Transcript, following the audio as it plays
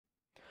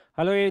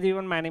Hello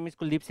everyone, my name is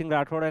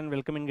𝐂𝐤𝐴 and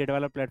welcome in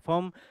GetWallah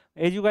platform.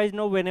 As you guys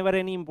know, whenever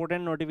any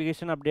important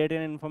notification, update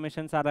and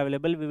informations are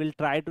available, we will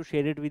try to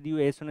share it with you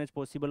as soon as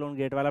possible on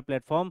GetWallah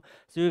platform.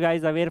 So you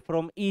guys aware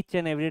from each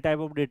and every type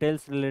of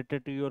details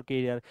related to your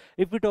career.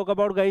 If we talk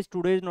about guys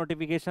today's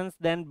notifications,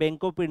 then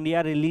Bank of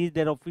India released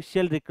their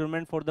official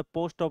recruitment for the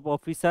post of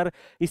officer,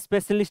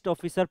 specialist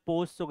officer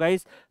post. So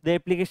guys, the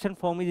application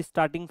form is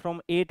starting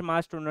from 8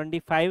 March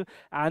 2025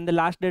 and the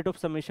last date of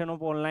submission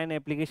of online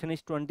application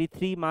is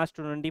 23 March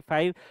 2025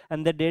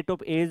 and the date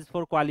of age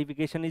for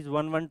qualification is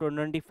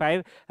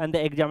 1/1/2025 and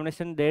the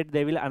examination date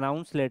they will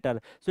announce later.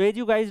 So as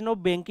you guys know,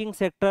 banking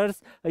sectors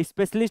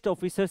specialist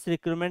officers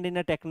recruitment in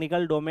a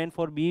technical domain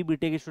for BE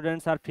BTech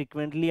students are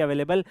frequently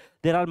available.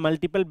 There are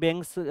multiple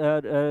banks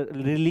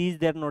release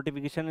their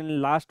notification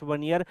in last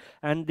 1 year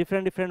and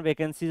different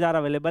vacancies are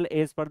available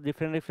as per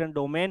different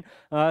domain.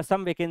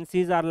 Some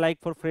vacancies are like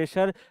for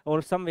fresher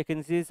or some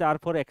vacancies are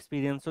for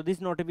experience. So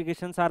these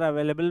notifications are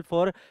available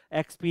for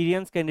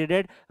experienced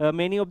candidate.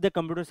 Many of the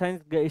computer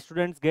science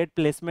students get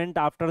placement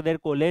after their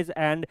college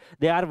and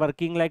they are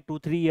working like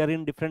 2-3 years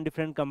in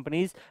different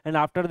companies, and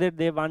after that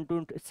they want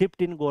to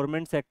shift in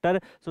government sector.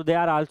 So they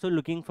are also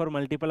looking for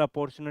multiple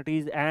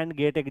opportunities and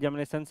get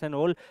examinations and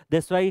all.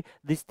 That's why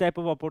this type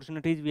of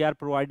opportunities we are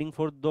providing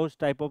for those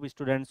type of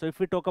students. So if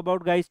we talk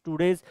about guys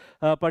today's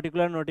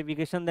particular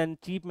notification, then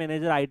chief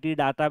manager IT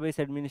database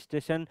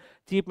administration,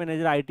 chief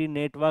manager IT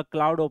network,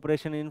 cloud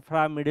operation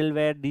infra,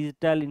 middleware,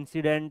 digital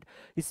incident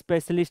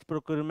specialist,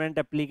 procurement,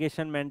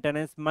 application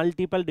maintenance,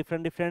 multiple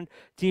different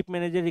chief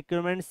manager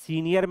requirement,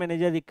 senior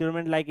manager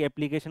requirement like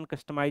application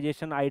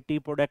customization,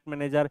 IT product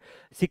manager,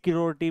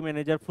 security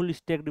manager, full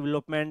stack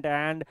development,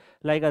 and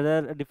like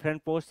other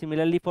different posts.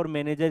 Similarly for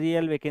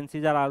managerial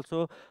vacancies are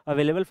also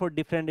available for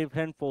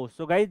different posts.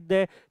 So guys,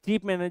 the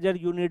chief manager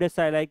you need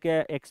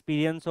a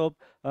experience of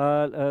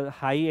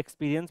high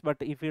experience, but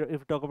if you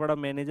talk about a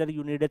manager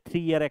you need a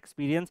 3-year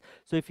experience.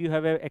 So if you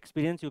have a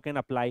experience you can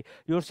apply.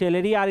 Your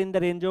salary are in the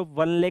range of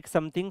 1 lakh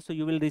something, so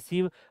you will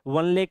receive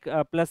 1 lakh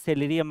plus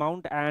salary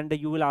amount, and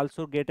you will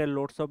also get a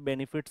lots of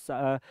benefits.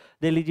 The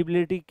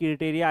eligibility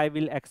criteria I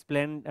will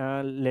explain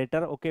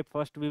later. Okay,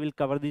 first we will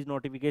cover these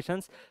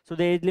notifications. So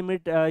the age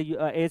limit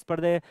as per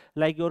the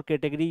like your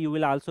category you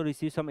will also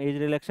receive some age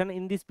reduction.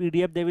 In this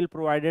PDF they will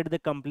provided the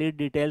complete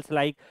details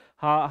like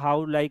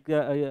how like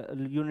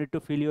you need to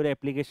fill your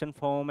application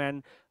form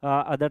and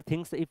other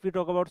things. If we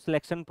talk about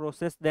selection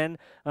process, then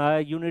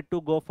you need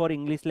to go for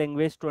English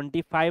language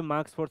 25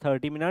 marks for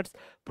 30 minutes,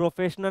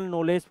 professional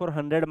knowledge for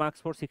 100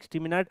 marks for 60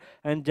 minutes,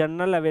 and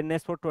general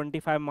awareness for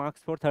 25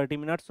 marks for 30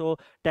 minutes. So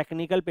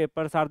technical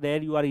papers are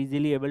there, you are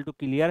easily able to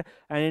clear,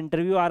 and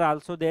interview are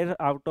also there.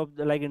 Out of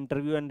the like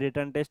interview and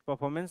written test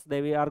performance,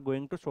 they are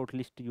going to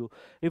shortlist you.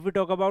 If we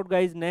talk about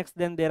guys next,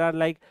 then there are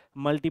like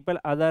multiple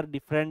other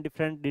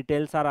different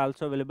details are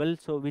also available,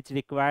 so which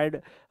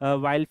required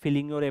while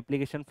filling your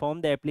application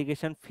form. The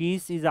application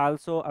fees is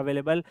also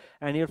available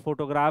and your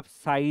photograph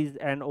size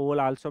and all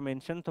also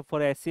mentioned. So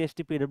for SC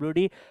ST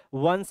PWD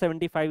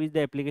 175 is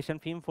the application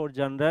fee. For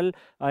general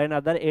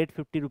another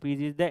 850 rupees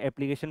is the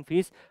application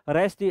fees.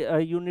 Rest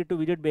you need to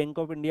visit Bank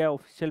of India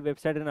official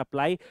website and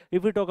apply.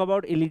 If we talk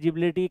about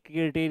eligibility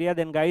criteria,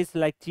 then guys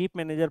like chief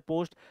manager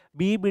post,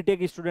 BE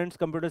BTech students,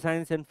 computer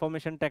science,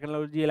 information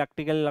technology,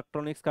 electrical,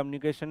 electronics,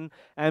 communication,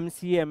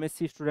 MCA,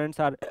 MSc students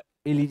are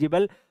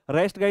eligible.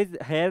 Rest guys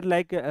here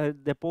like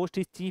the post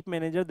is chief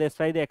manager, that's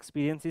why the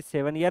experience is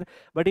 7 year.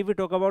 But if we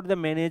talk about the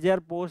manager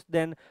post,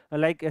 then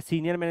like a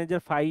senior manager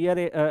 5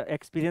 year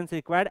experience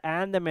required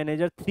and the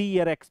manager 3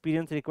 year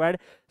experience required.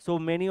 So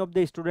many of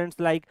the students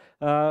like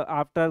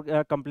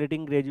after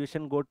completing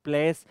graduation got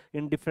place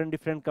in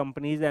different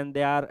companies and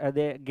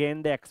they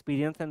gain the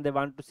experience and they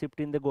want to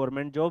shift in the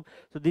government job.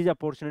 So these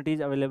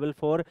opportunities available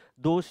for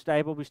those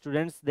type of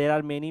students. There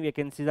are many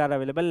vacancies are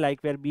available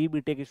like where BE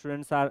BTech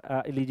students are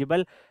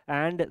eligible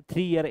and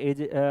 3 year age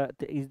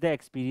is the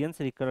experience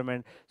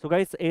requirement. So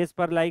guys, as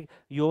per like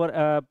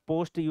your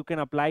post, you can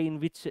apply in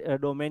which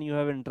domain you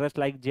have interest,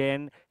 like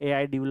Gen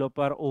AI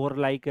developer or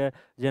like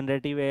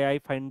generative AI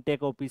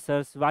fintech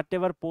officers.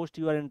 Whatever post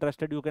you are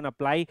interested you can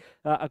apply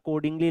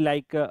accordingly.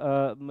 Like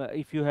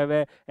if you have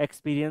a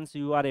experience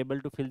you are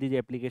able to fill the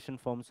application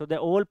form. So the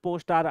all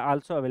posts are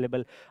also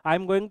available. I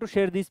am going to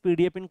share this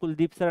PDF in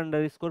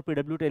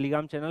 @KuldipSir_PW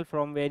Telegram channel,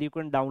 from where you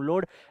can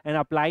download and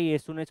apply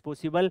as soon as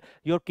possible.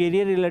 Your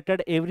career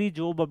related every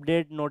job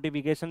update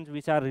notifications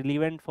which are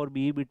relevant for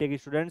BE BTech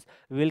students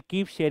will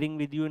keep sharing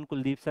with you in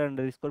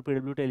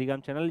 @KuldipSir_PW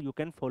Telegram channel. You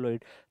can follow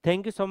it.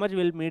 Thank you so much.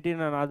 We'll meet in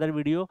another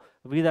video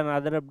with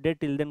another update.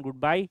 Till then,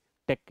 goodbye.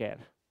 Take care.